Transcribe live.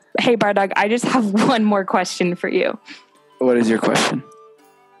Hey, Bardog, I just have one more question for you. What is your question?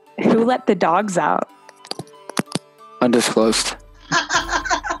 Who let the dogs out? Undisclosed.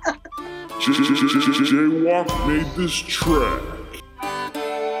 J-Walk made this track.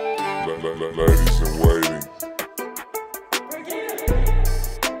 Ladies in waiting.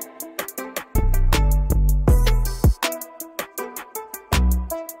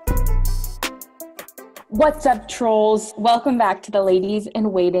 What's up, trolls? Welcome back to the Ladies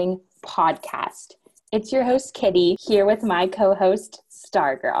in Waiting podcast. It's your host, Kitty, here with my co-host,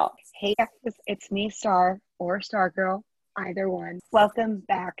 Stargirl. Hey guys, it's me, Star, or Stargirl, either one. Welcome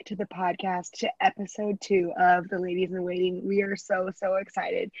back to the podcast, to episode 2 of the Ladies in Waiting. We are so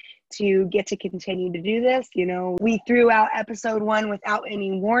excited to get to continue to do this. You know, we threw out episode 1 without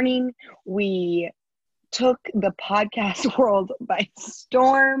any warning. We took the podcast world by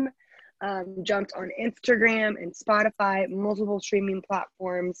storm. Jumped on Instagram and Spotify, multiple streaming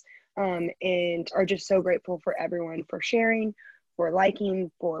platforms, and are just so grateful for everyone for sharing, for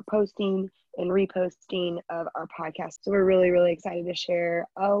liking, for posting and reposting of our podcast. So we're really excited to share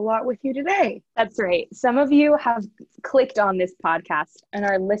a lot with you today. That's right. Some of you have clicked on this podcast and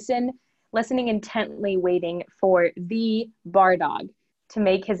are listening intently, waiting for the Bardog to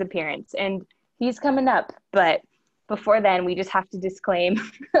make his appearance. And he's coming up, but before then, we just have to disclaim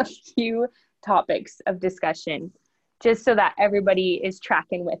a few topics of discussion, just so that everybody is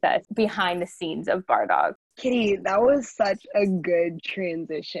tracking with us behind the scenes of Bardog. Kitty, that was such a good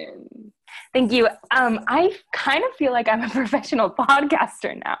transition. Thank you. I kind of feel like I'm a professional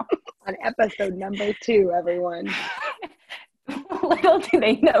podcaster now. On episode number 2, everyone. Little do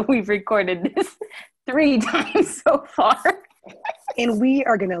they know we've recorded this 3 times so far. And we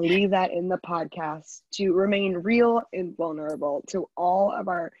are going to leave that in the podcast to remain real and vulnerable to all of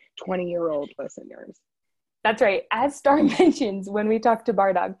our 20-year-old listeners. That's right. As Star mentions when we talk to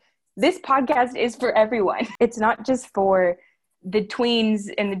Bardog, this podcast is for everyone. It's not just for the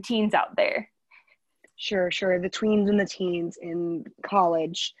tweens and the teens out there. Sure. The tweens and the teens in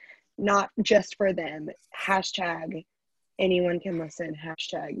college, not just for them. Hashtag anyone can listen.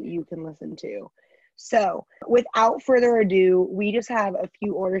 Hashtag you can listen too. So without further ado, we just have a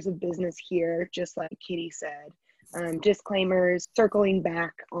few orders of business here, just like Kitty said. Disclaimers, circling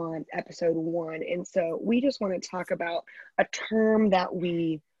back on episode 1. And so we just want to talk about a term that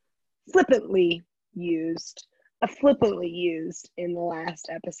we flippantly used in the last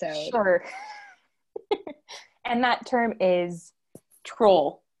episode. Sure. And that term is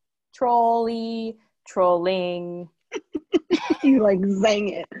troll. Trolly, trolling. You like sang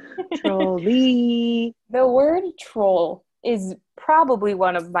it. Trolly. The word troll is probably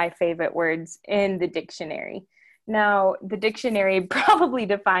one of my favorite words in the dictionary. Now, the dictionary probably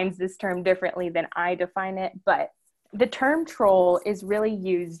defines this term differently than I define it, but the term troll is really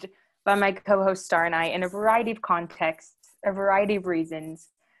used by my co-host Star and I in a variety of contexts, a variety of reasons,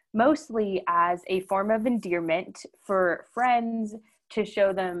 mostly as a form of endearment for friends to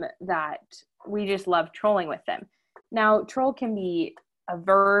show them that we just love trolling with them. Now, troll can be a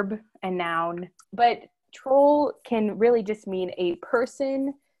verb, a noun, but troll can really just mean a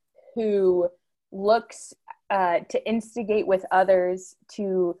person who looks to instigate with others,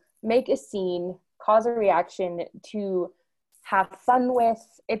 to make a scene, cause a reaction, to have fun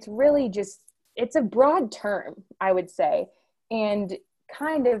with. It's really just, it's a broad term, I would say, and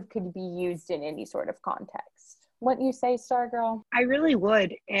kind of could be used in any sort of context. Wouldn't you say, Stargirl? I really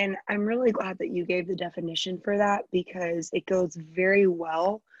would, and I'm really glad that you gave the definition for that because it goes very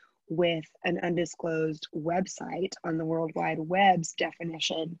well with an undisclosed website on the World Wide Web's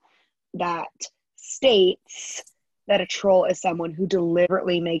definition that states that a troll is someone who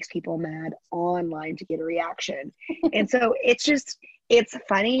deliberately makes people mad online to get a reaction. And so it's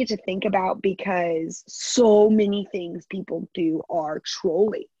funny to think about because so many things people do are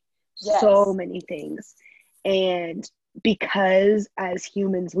trolling. Yes. So many things. And because as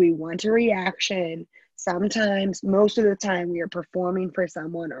humans, we want a reaction, sometimes, most of the time, we are performing for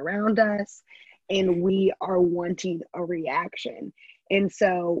someone around us and we are wanting a reaction. And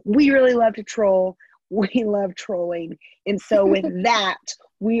so we really love to troll. We love trolling. And so with that,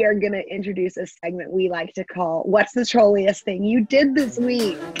 we are going to introduce a segment we like to call, What's the Trolliest Thing You Did This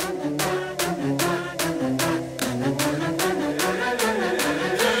Week?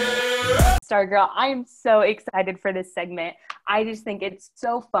 Stargirl, I am so excited for this segment. I just think it's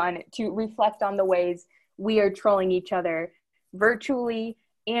so fun to reflect on the ways we are trolling each other virtually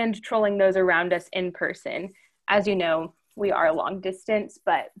and trolling those around us in person. As you know, we are long distance,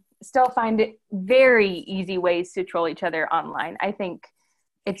 but still find it very easy ways to troll each other online. I think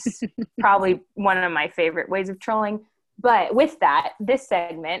it's probably one of my favorite ways of trolling. But with that, this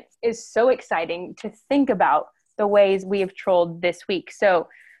segment is so exciting to think about the ways we have trolled this week. So,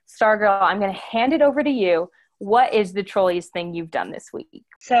 Stargirl, I'm going to hand it over to you. What is the trolliest thing you've done this week?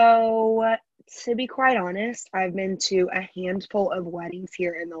 So, to be quite honest, I've been to a handful of weddings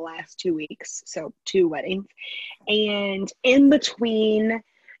here in the last 2 weeks. So 2 weddings. And in between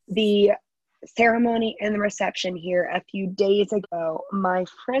the ceremony and the reception here a few days ago, my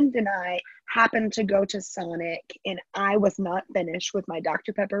friend and I happened to go to Sonic, and I was not finished with my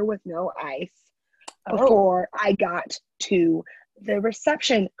Dr. Pepper with no ice before I got to the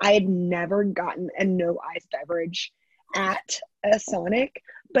reception. I had never gotten a no ice beverage at a Sonic,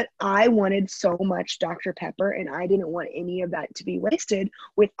 but I wanted so much Dr. Pepper, and I didn't want any of that to be wasted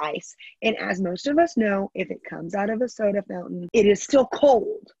with ice. And as most of us know, if it comes out of a soda fountain, it is still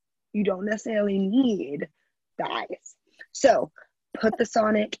cold. You don't necessarily need the ice. So put the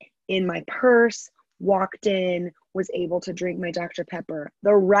Sonic in my purse, walked in, was able to drink my Dr. Pepper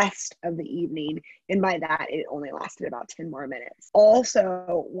the rest of the evening. And by that, it only lasted about 10 more minutes.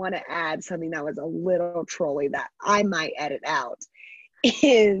 Also want to add something that was a little trolly that I might edit out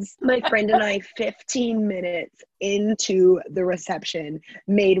is my friend and I, 15 minutes into the reception,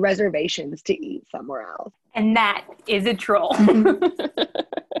 made reservations to eat somewhere else. And that is a troll.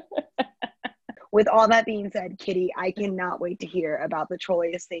 With all that being said, Kitty, I cannot wait to hear about the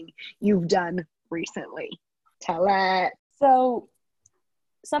trolliest thing you've done recently. Tell it. So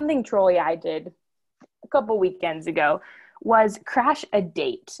something trolly I did a couple weekends ago was crash a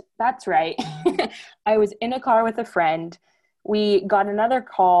date. That's right. I was in a car with a friend. We got another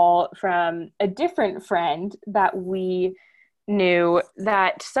call from a different friend that we knew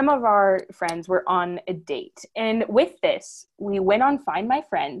that some of our friends were on a date. And with this, we went on Find My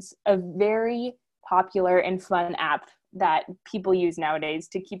Friends, a very popular and fun app that people use nowadays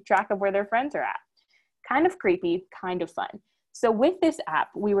to keep track of where their friends are at. Kind of creepy, kind of fun. So with this app,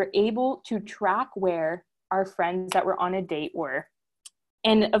 we were able to track where our friends that were on a date were.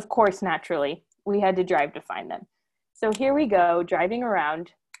 And of course, naturally, we had to drive to find them. So here we go, driving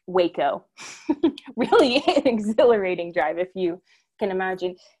around Waco. Really an exhilarating drive, if you can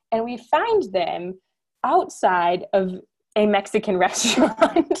imagine. And we find them outside of a Mexican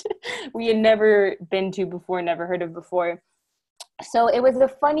restaurant we had never been to before, never heard of before. So it was a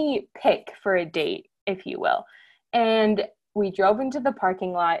funny pick for a date, if you will. And we drove into the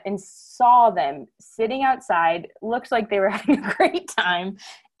parking lot and saw them sitting outside. Looks like they were having a great time.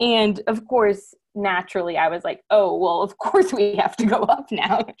 And of course, naturally, I was like, oh, well, of course we have to go up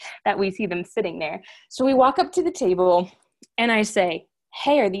now that we see them sitting there. So we walk up to the table and I say,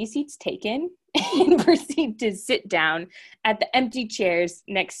 hey, are these seats taken? And proceed to sit down at the empty chairs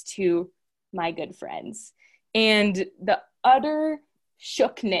next to my good friends. And the utter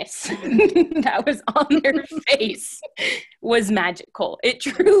shookness that was on their face was magical. It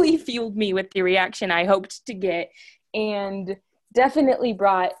truly fueled me with the reaction I hoped to get, and definitely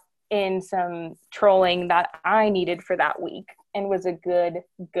brought in some trolling that I needed for that week, and was a good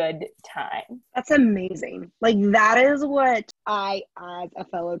time. That's amazing. Like, that is what I, as a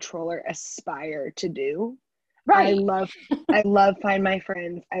fellow troller, aspire to do. Right. I love Find My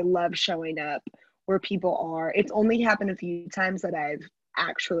Friends. I love showing up where people are. It's only happened a few times that I've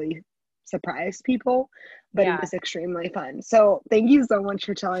actually surprised people, but It was extremely fun. So thank you so much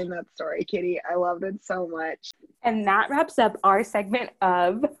for telling that story, Kitty. I loved it so much. And that wraps up our segment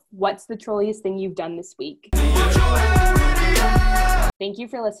of What's the Trolliest Thing You've Done This Week? Thank you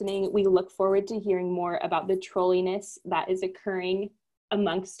for listening. We look forward to hearing more about the trolliness that is occurring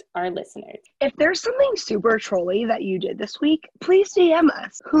amongst our listeners. If there's something super trolly that you did this week, please DM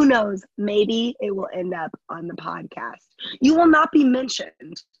us. Who knows? Maybe it will end up on the podcast. You will not be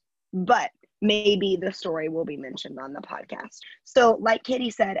mentioned, but maybe the story will be mentioned on the podcast. So like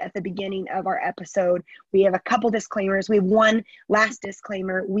Kitty said at the beginning of our episode, we have a couple disclaimers. We have one last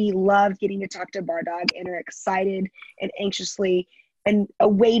disclaimer. We love getting to talk to Bardog and are excited and anxiously and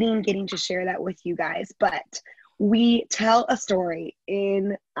awaiting getting to share that with you guys. But we tell a story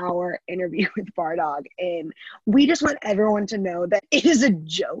in our interview with Bardog, and we just want everyone to know that it is a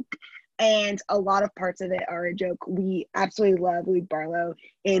joke. And a lot of parts of it are a joke. We absolutely love Luke Barlow,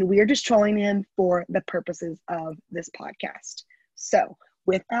 and we are just trolling him for the purposes of this podcast. So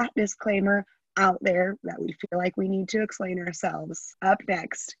with that disclaimer out there that we feel like we need to explain ourselves, up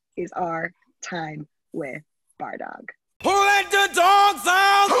next is our time with Bardog. Who let the dogs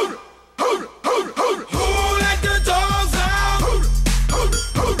out? Who let the dogs out?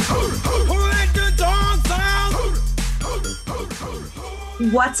 Who let the dogs out?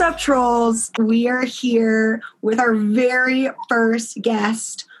 What's up, trolls? We are here with our very first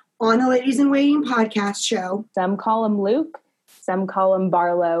guest on the Ladies in Waiting podcast show. Some call him Luke, some call him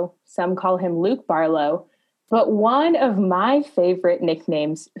Barlow, some call him Luke Barlow. But one of my favorite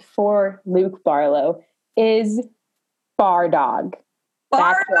nicknames for Luke Barlow is Bardog.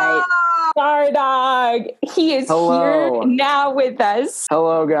 That's right. Bardog. He is here now with us.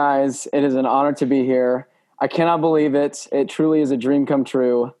 Hello, guys. It is an honor to be here. I cannot believe it. It truly is a dream come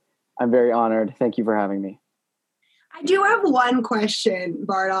true. I'm very honored. Thank you for having me. I do have one question,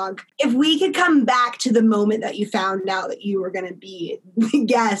 Bardog. If we could come back to the moment that you found out that you were going to be the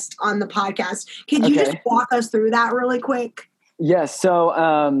guest on the podcast, could you just walk us through that really quick? Yes. So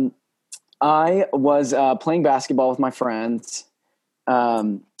I was playing basketball with my friends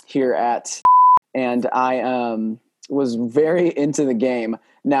here and I was very into the game.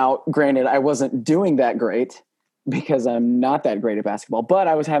 Now, granted, I wasn't doing that great because I'm not that great at basketball, but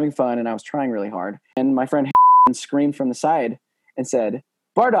I was having fun and I was trying really hard. And my friend screamed from the side and said,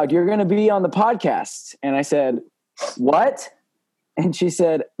 "Bardog, you're going to be on the podcast." And I said, "What?" And she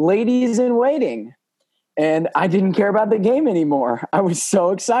said, "Ladies in Waiting." And I didn't care about the game anymore. I was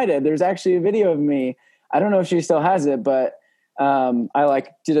so excited. There's actually a video of me. I don't know if she still has it, but I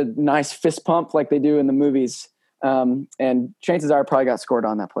did a nice fist pump like they do in the movies. And chances are I probably got scored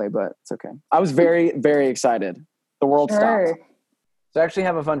on that play, but it's okay. I was very, very excited. The world stopped. So I actually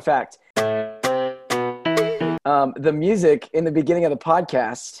have a fun fact. The music in the beginning of the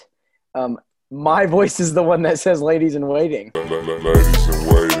podcast, my voice is the one that says "Ladies in Waiting." Ladies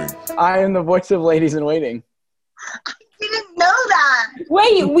in Waiting. I am the voice of Ladies in Waiting. I didn't know that.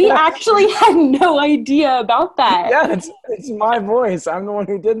 Wait, we actually had no idea about that. Yeah, it's my voice. I'm the one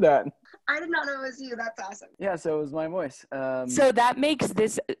who did that. I did not know it was you. That's awesome. Yeah, so it was my voice. So that makes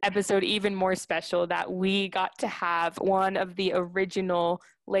this episode even more special that we got to have one of the original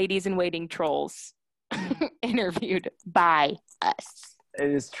Ladies in Waiting trolls interviewed by us.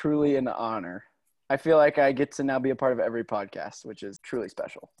 It is truly an honor. I feel like I get to now be a part of every podcast, which is truly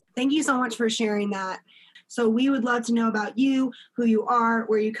special. Thank you so much for sharing that. So we would love to know about you, who you are,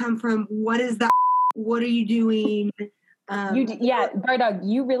 where you come from, what is that, what are you doing? Bardog,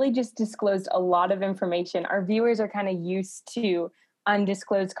 you really just disclosed a lot of information. Our viewers are kind of used to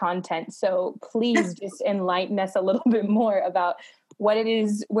undisclosed content, so please just enlighten us a little bit more about what it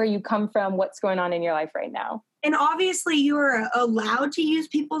is, where you come from, what's going on in your life right now. And obviously you are allowed to use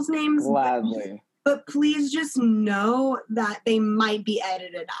people's names. Gladly. But please just know that they might be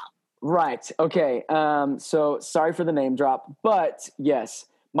edited out. Right. Okay. So sorry for the name drop, but yes,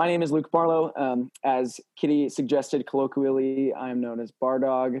 my name is Luke Barlow. As Kitty suggested, colloquially, I am known as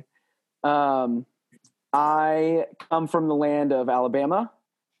Bardog. I come from the land of Alabama,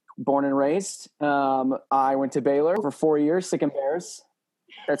 born and raised. I went to Baylor for 4 years, Sick and Bears.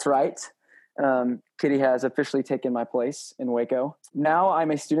 That's right. Kitty has officially taken my place in Waco. Now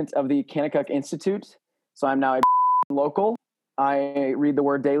I'm a student of the Kanakuk Institute, so I'm now a local. I read the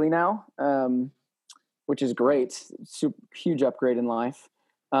Word daily now, which is great. Huge upgrade in life.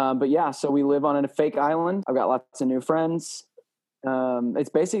 But yeah, so we live on a fake island. I've got lots of new friends. It's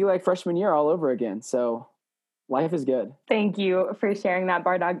basically like freshman year all over again. So life is good. Thank you for sharing that,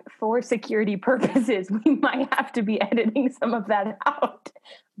 Bardog. For security purposes, we might have to be editing some of that out.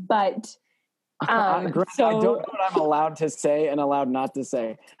 But I don't know what I'm allowed to say and allowed not to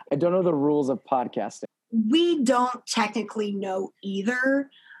say. I don't know the rules of podcasting. We don't technically know either,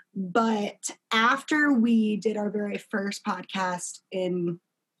 but after we did our very first podcast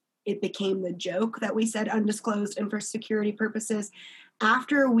it became the joke that we said undisclosed and for security purposes.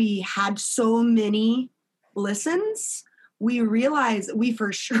 After we had so many listens, we realized we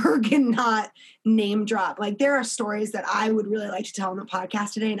for sure cannot name drop. Like there are stories that I would really like to tell on the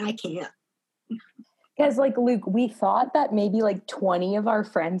podcast today and I can't. Because Luke, we thought that maybe 20 of our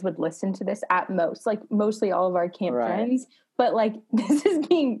friends would listen to this at most, mostly all of our camp friends, but this is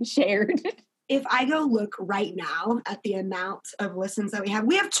being shared. If I go look right now at the amount of listens that we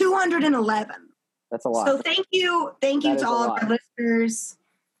have 211. That's a lot. So thank you to all of our listeners.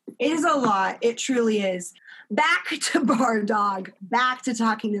 It is a lot. It truly is. Back to Bardog, back to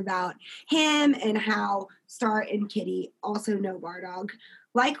talking about him and how Star and Kitty also know Bardog.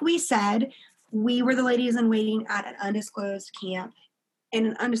 Like we said, we were the Ladies in Waiting at an undisclosed camp in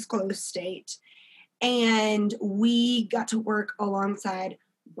an undisclosed state. And we got to work alongside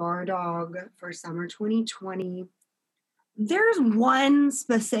Bardog for summer 2020. There's one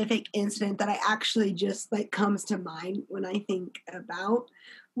specific incident that I actually just comes to mind when I think about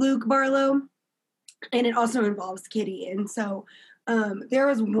Luke Barlow. And it also involves Kitty. And so there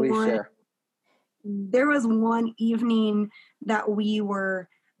was one evening that we were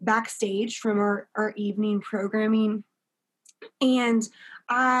backstage from our evening programming. And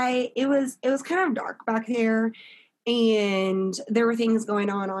it was kind of dark back there, and there were things going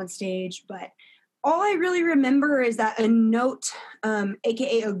on stage, but all I really remember is that a note,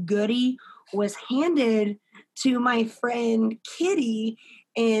 aka a goodie, was handed to my friend Kitty,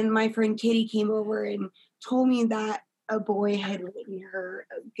 and my friend Kitty came over and told me that a boy had written her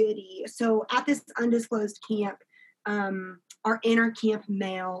a goodie. So at this undisclosed camp, our inter-camp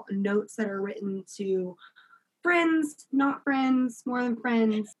mail, notes that are written to friends, not friends, more than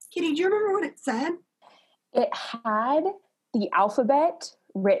friends. Kitty, do you remember what it said? It had the alphabet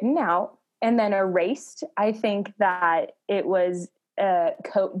written out and then erased. I think that it was a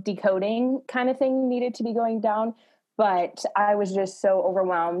decoding kind of thing needed to be going down, but I was just so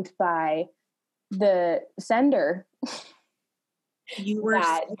overwhelmed by the sender. You were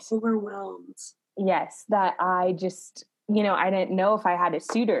so overwhelmed. Yes, that I just, I didn't know if I had a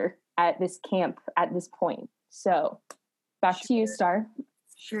suitor at this camp at this point. So back to you, Star.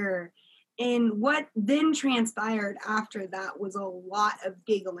 Sure. And what then transpired after that was a lot of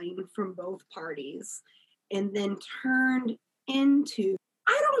giggling from both parties, and then turned into,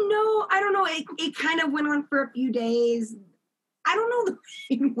 I don't know, it kind of went on for a few days. I don't know the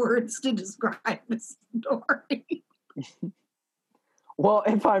main words to describe this story. Well,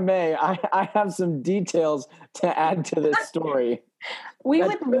 if I may, I have some details to add to this story. We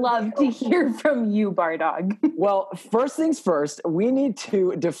would love to hear from you, Bardog. Well, first things first, we need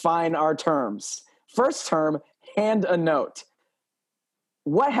to define our terms. First term, hand a note.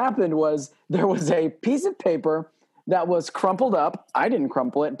 What happened was there was a piece of paper that was crumpled up. I didn't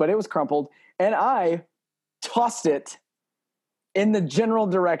crumple it, but it was crumpled, and I tossed it in the general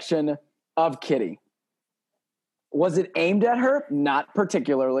direction of Kitty. Was it aimed at her? Not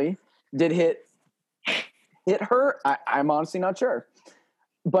particularly. Did it hit her? I'm honestly not sure.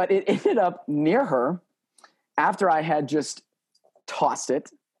 But it ended up near her after I had just tossed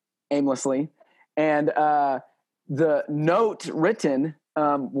it aimlessly. And the note written,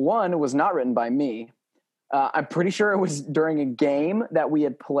 one was not written by me. I'm pretty sure it was during a game that we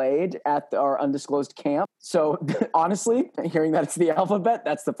had played at our undisclosed camp. So honestly, hearing that it's the alphabet,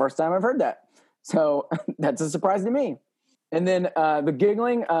 that's the first time I've heard that. So that's a surprise to me. And then the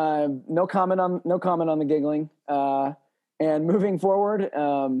giggling, no comment on the giggling. And moving forward,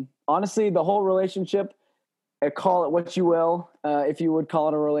 honestly, the whole relationship, call it what you will, if you would call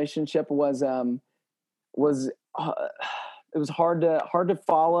it a relationship, was it was hard to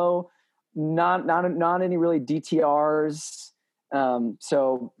follow. Not any really DTRs.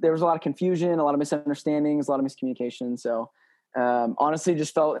 So there was a lot of confusion, a lot of misunderstandings, a lot of miscommunication. So honestly,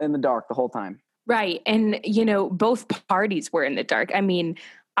 just felt in the dark the whole time. Right. And, both parties were in the dark. I mean,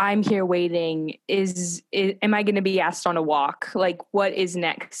 I'm here waiting. Am I going to be asked on a walk? Like, what is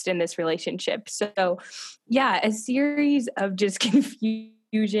next in this relationship? So, yeah, a series of just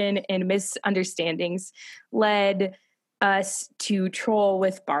confusion and misunderstandings led us to troll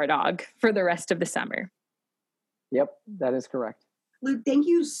with Bardog for the rest of the summer. Yep, that is correct. Luke, thank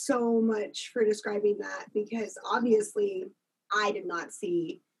you so much for describing that, because obviously I did not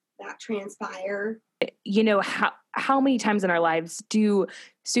see that transpire. How many times in our lives do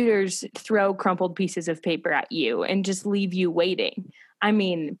suitors throw crumpled pieces of paper at you and just leave you waiting? I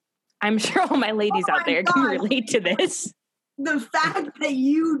mean, I'm sure all my ladies out there can relate to this. The fact that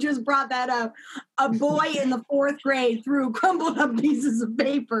you just brought that up, a boy in the 4th grade threw crumpled up pieces of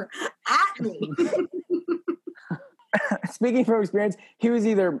paper at me. Speaking from experience, he was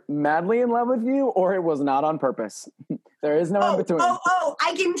either madly in love with you or it was not on purpose. There is no in between.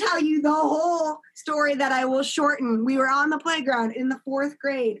 I can tell you the whole story that I will shorten. We were on the playground in the 4th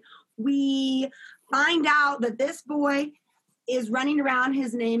grade. We find out that this boy is running around.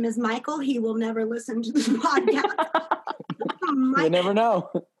 His name is Michael. He will never listen to this podcast. You never know.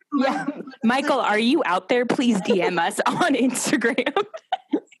 Michael, are you out there? Please DM us on Instagram.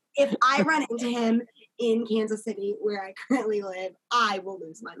 If I run into him in Kansas City, where I currently live, I will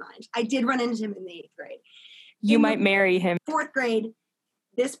lose my mind. I did run into him in the 8th grade. You might marry him. 4th grade,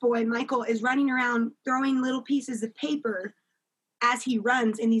 this boy, Michael, is running around throwing little pieces of paper as he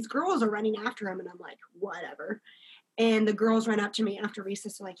runs, and these girls are running after him, and I'm like, whatever. And the girls run up to me after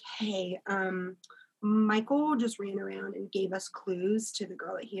recess, like, hey, Michael just ran around and gave us clues to the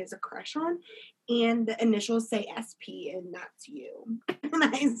girl that he has a crush on, and the initials say SP, and that's you. And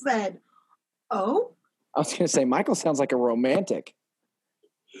I said, oh? I was going to say, Michael sounds like a romantic.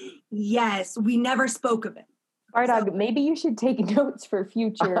 Yes, we never spoke of it. Bardog, maybe you should take notes for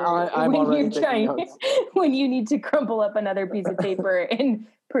future I'm when you need to crumple up another piece of paper and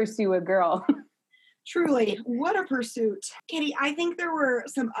pursue a girl. Truly, what a pursuit. Kitty, I think there were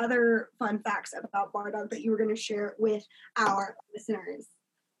some other fun facts about Bardog that you were going to share with our listeners.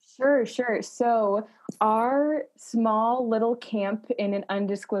 Sure, sure. So our small little camp in an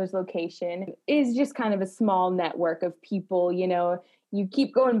undisclosed location is just kind of a small network of people. You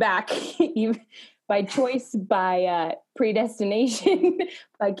keep going back you, by choice, by predestination,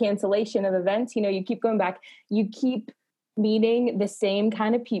 by cancellation of events. You keep going back. You keep meeting the same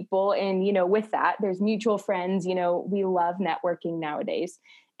kind of people. And, with that, there's mutual friends. We love networking nowadays.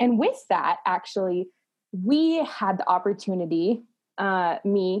 And with that, actually, we had the opportunity,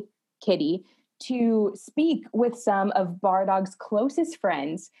 me, Kitty, to speak with some of Bardog's closest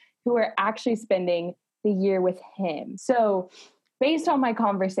friends who are actually spending the year with him. So based on my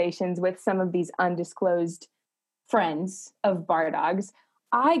conversations with some of these undisclosed friends of Bardog's,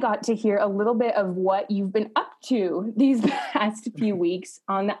 I got to hear a little bit of what you've been up to these past few weeks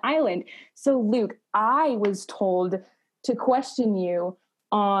on the island. So Luke, I was told to question you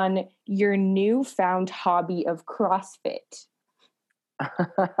on your newfound hobby of CrossFit.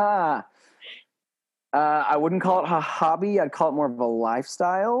 I wouldn't call it a hobby. I'd call it more of a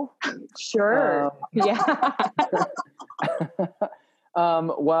lifestyle. Sure. Yeah.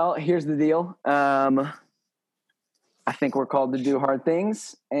 Well, here's the deal. I think we're called to do hard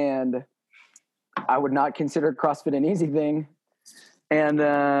things, and I would not consider CrossFit an easy thing.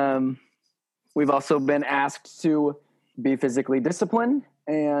 And we've also been asked to be physically disciplined,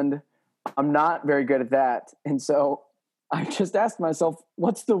 and I'm not very good at that. And so I just asked myself,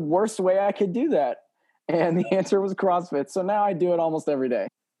 what's the worst way I could do that? And the answer was CrossFit. So now I do it almost every day.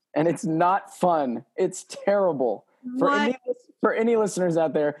 And it's not fun. It's terrible. For any listeners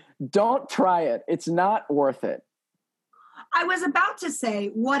out there, don't try it. It's not worth it. I was about to say,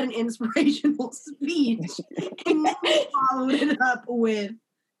 what an inspirational speech. And then you followed it up with,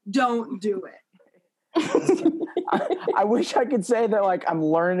 don't do it. I wish I could say that, like, I'm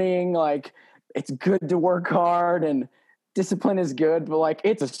learning, like, it's good to work hard and discipline is good, but, like,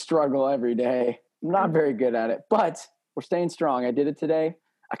 it's a struggle every day. I'm not very good at it, but we're staying strong. I did it today.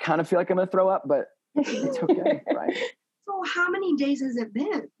 I kind of feel like I'm going to throw up, but it's okay, right? So how many days has it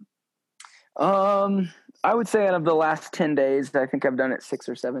been? I would say out of the last 10 days, I think I've done it 6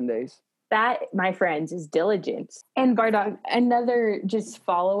 or 7 days. That, my friends, is diligence. And Bardog, another just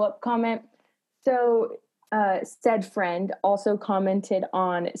follow-up comment. So said friend also commented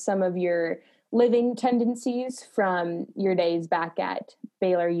on some of your living tendencies from your days back at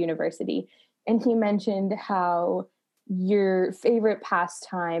Baylor University. And he mentioned how your favorite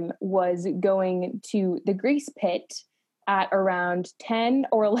pastime was going to the grease pit at around 10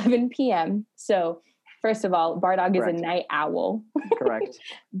 or 11 p.m. So first of all, Bardog is a night owl. Correct.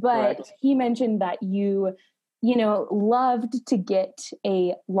 But Correct. He mentioned that you loved to get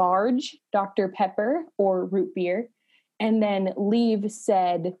a large Dr. Pepper or root beer and then leave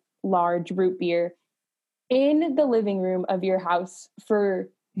said large root beer in the living room of your house for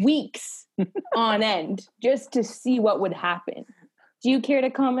weeks on end just to see what would happen. Do you care to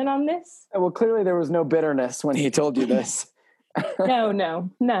comment on this? Well, clearly there was no bitterness when he told you this. No,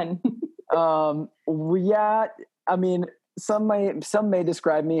 none. Yeah, I mean, some may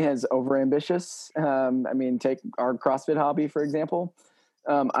describe me as overambitious. I mean, take our CrossFit hobby, for example.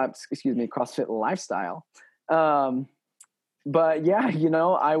 CrossFit lifestyle. But yeah,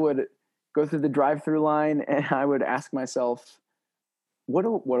 I would go through the drive-through line and I would ask myself, what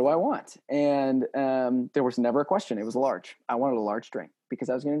do I want? And there was never a question. It was large. I wanted a large drink because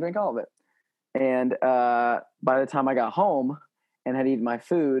I was going to drink all of it. And by the time I got home and had eaten my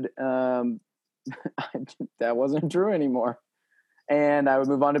food, that wasn't true anymore. And I would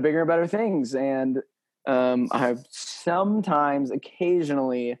move on to bigger and better things. And I've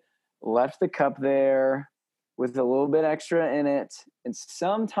occasionally left the cup there with a little bit extra in it. And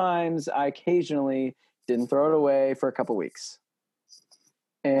sometimes I occasionally didn't throw it away for a couple weeks.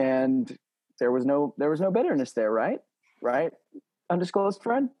 And there was no bitterness there, right? Undisclosed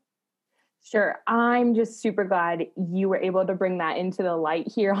friend? Sure. I'm just super glad you were able to bring that into the light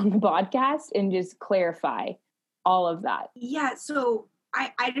here on the podcast and just clarify all of that. Yeah, so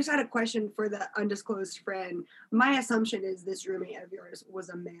I just had a question for the undisclosed friend. My assumption is this roommate of yours was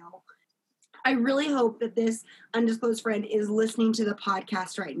a male. I really hope that this undisclosed friend is listening to the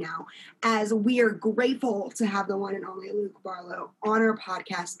podcast right now, as we are grateful to have the one and only Luke Barlow on our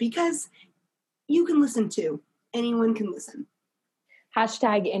podcast, because you can listen too. Anyone can listen.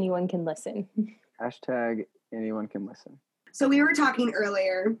 Hashtag anyone can listen. Hashtag anyone can listen. So we were talking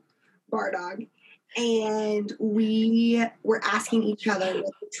earlier, Bardog, and we were asking each other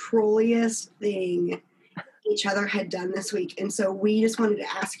what the trolliest thing each other had done this week. And so we just wanted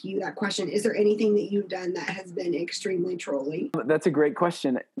to ask you that question. Is there anything that you've done that has been extremely trolly? That's a great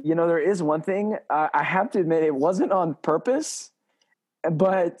question. There is one thing I have to admit, it wasn't on purpose.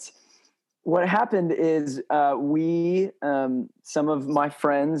 But what happened is we, some of my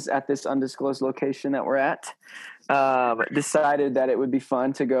friends at this undisclosed location that we're at, decided that it would be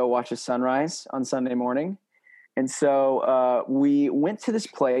fun to go watch a sunrise on Sunday morning. And so we went to this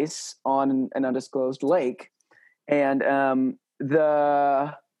place on an undisclosed lake, and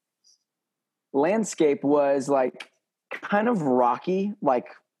the landscape was like kind of rocky, like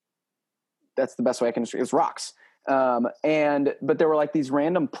that's the best way I can describe it. It was rocks. But there were like these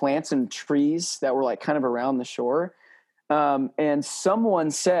random plants and trees that were like kind of around the shore. And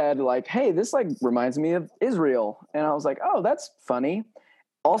someone said like, hey, this like reminds me of Israel. And I was like, oh, that's funny.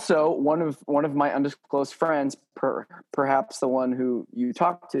 Also, one of my undisclosed friends, perhaps the one who you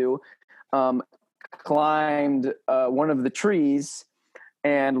talked to, climbed one of the trees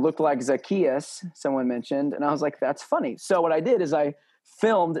and looked like Zacchaeus, someone mentioned. And I was like, that's funny. So what I did is I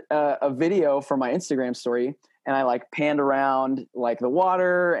filmed a video for my Instagram story, and I like panned around like the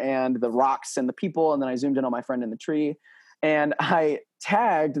water and the rocks and the people. And then I zoomed in on my friend in the tree, and I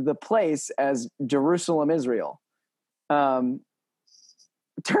tagged the place as Jerusalem, Israel.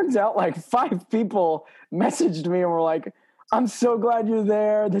 Turns out like 5 people messaged me and were like, I'm so glad you're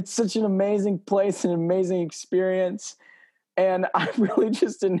there. That's such an amazing place, an amazing experience. And I really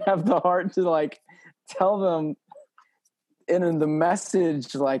just didn't have the heart to like tell them in the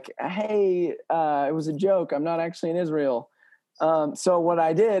message like, hey, it was a joke. I'm not actually in Israel. So what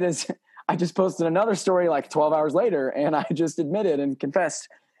I did is I just posted another story like 12 hours later, and I just admitted and confessed,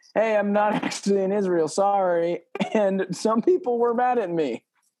 hey, I'm not actually in Israel. Sorry. And some people were mad at me.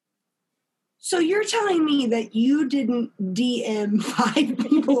 So you're telling me that you didn't DM 5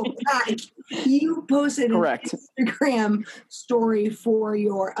 people back. You posted Correct. an Instagram story for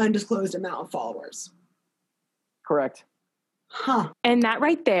your undisclosed amount of followers. Correct. Huh. And that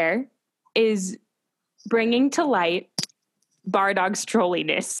right there is bringing to light Bardog's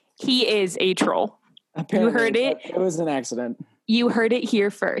trolliness. He is a troll. Apparently, you heard it. It was an accident. You heard it here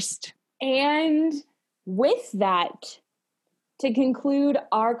first. And with that, to conclude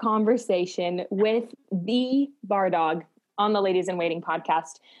our conversation with the Bardog on the Ladies in Waiting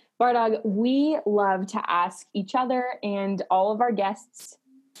podcast, Bardog, we love to ask each other and all of our guests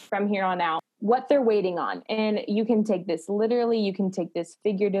from here on out what they're waiting on. And you can take this literally, you can take this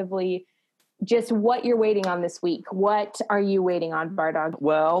figuratively, just what you're waiting on this week. What are you waiting on, Bardog?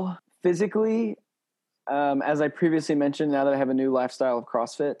 Well, physically, as I previously mentioned, now that I have a new lifestyle of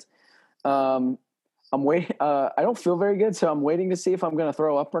CrossFit, I'm waiting. I don't feel very good, so I'm waiting to see if I'm going to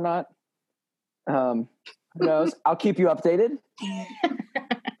throw up or not. Who knows? I'll keep you updated.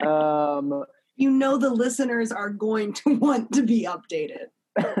 You know the listeners are going to want to be updated.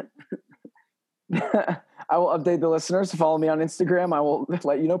 I will update the listeners to follow me on Instagram. I will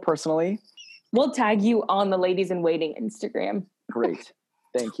let you know personally. We'll tag you on the Ladies in Waiting Instagram. Great.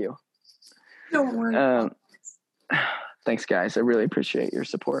 Thank you. Don't worry. Thanks, guys. I really appreciate your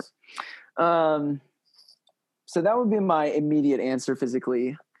support. So that would be my immediate answer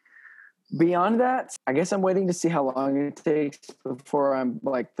physically. Beyond that, I guess I'm waiting to see how long it takes before I'm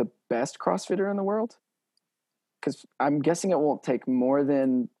like the best CrossFitter in the world. Because I'm guessing it won't take more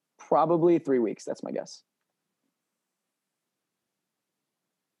than probably 3 weeks. That's my guess.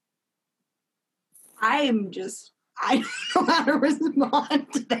 I don't know how to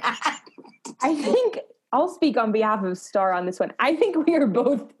respond to that. I think I'll speak on behalf of Star on this one. I think we are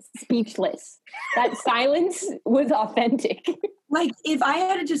both speechless. That silence was authentic. Like, if I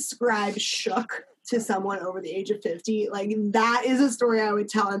had to describe shook to someone over the age of 50, like, that is a story I would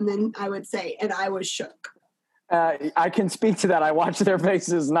tell, and then I would say, and I was shook. I can speak to that. I watch their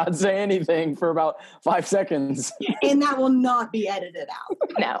faces not say anything for about 5 seconds. And that will not be edited out.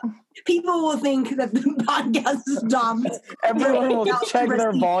 No. People will think that the podcast stopped. Everyone will check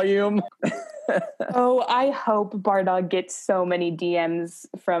their volume. Oh, I hope Bardog gets so many DMs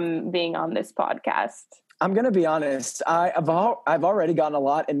from being on this podcast. I'm going to be honest. I've already gotten a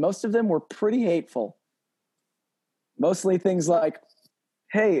lot, and most of them were pretty hateful. Mostly things like,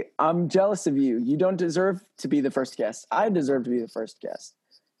 hey, I'm jealous of you. You don't deserve to be the first guest. I deserve to be the first guest.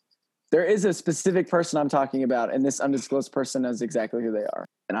 There is a specific person I'm talking about, and this undisclosed person knows exactly who they are.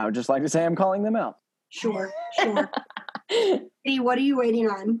 And I would just like to say I'm calling them out. Sure. Hey, what are you waiting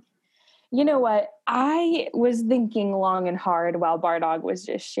on? You know what? I was thinking long and hard while Bardog was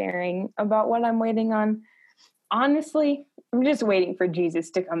just sharing about what I'm waiting on. Honestly, I'm just waiting for Jesus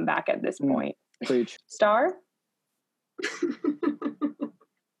to come back at this point. Preach. Star?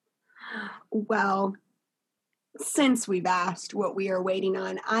 Well, since we've asked what we are waiting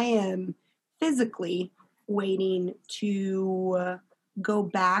on, I am physically waiting to go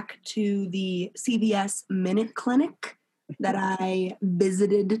back to the CVS Minute Clinic that I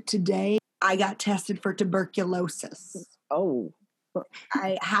visited today, I got tested for tuberculosis. Oh.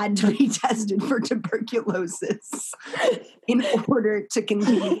 I had to be tested for tuberculosis in order to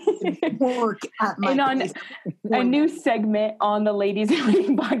continue to work at my And on place. a new segment on the Ladies in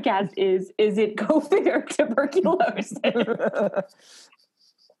Waiting podcast is it COVID or tuberculosis?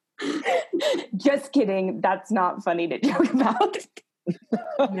 Just kidding. That's not funny to joke about.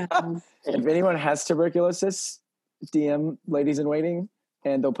 No. If anyone has tuberculosis, DM Ladies in Waiting,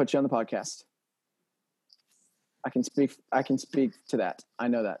 and they'll put you on the podcast. I can speak to that. I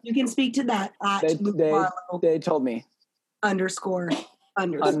know that. You can speak to that at They told me. underscore.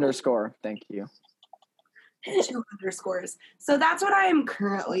 Thank you. 2 underscores. So that's what I am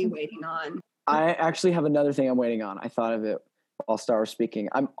currently waiting on. I actually have another thing I'm waiting on. I thought of it while Star was speaking.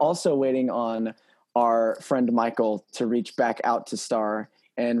 I'm also waiting on our friend Michael to reach back out to Star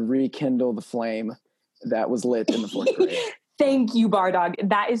and rekindle the flame that was lit in the 4th grade. Thank you, Bardog.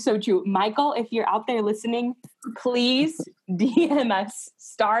 That is so true. Michael, if you're out there listening, please DM us.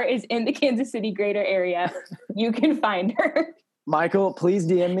 Star is in the Kansas City greater area. You can find her. Michael, please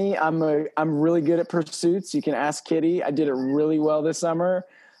DM me. I'm really good at pursuits. You can ask Kitty. I did it really well this summer,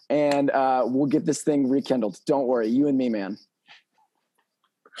 and we'll get this thing rekindled. Don't worry, you and me, man.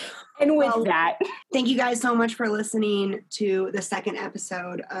 And with that, thank you guys so much for listening to the second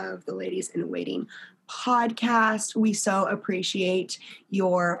episode of the Ladies in Waiting podcast. We so appreciate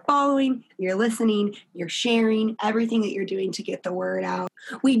your following, your listening, your sharing, everything that you're doing to get the word out.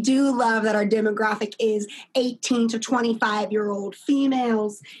 We do love that our demographic is 18 to 25-year-old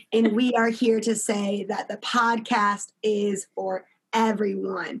females, and we are here to say that the podcast is for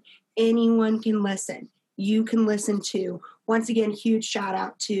everyone. Anyone can listen. You can listen to. Once again, huge shout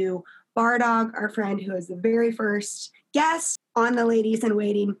out to Bardog, our friend who is the very first guest on the Ladies in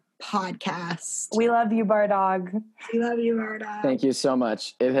Waiting podcast. We love you, Bardog. We love you, Bardog. Thank you so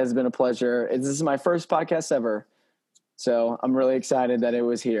much. It has been a pleasure. This is my first podcast ever, so I'm really excited that it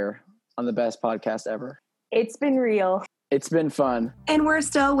was here on the best podcast ever. It's been real. It's been fun. And we're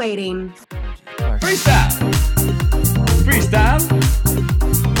still waiting. Freestyle.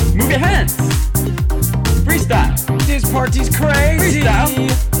 Freestyle. Move your hands. Freestyle. This party's crazy.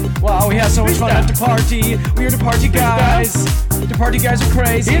 Freestyle. Wow, we had so much fun at the party. We are the party guys. The party guys are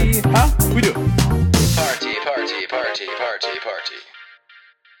crazy. Huh? We do. Party, party, party, party.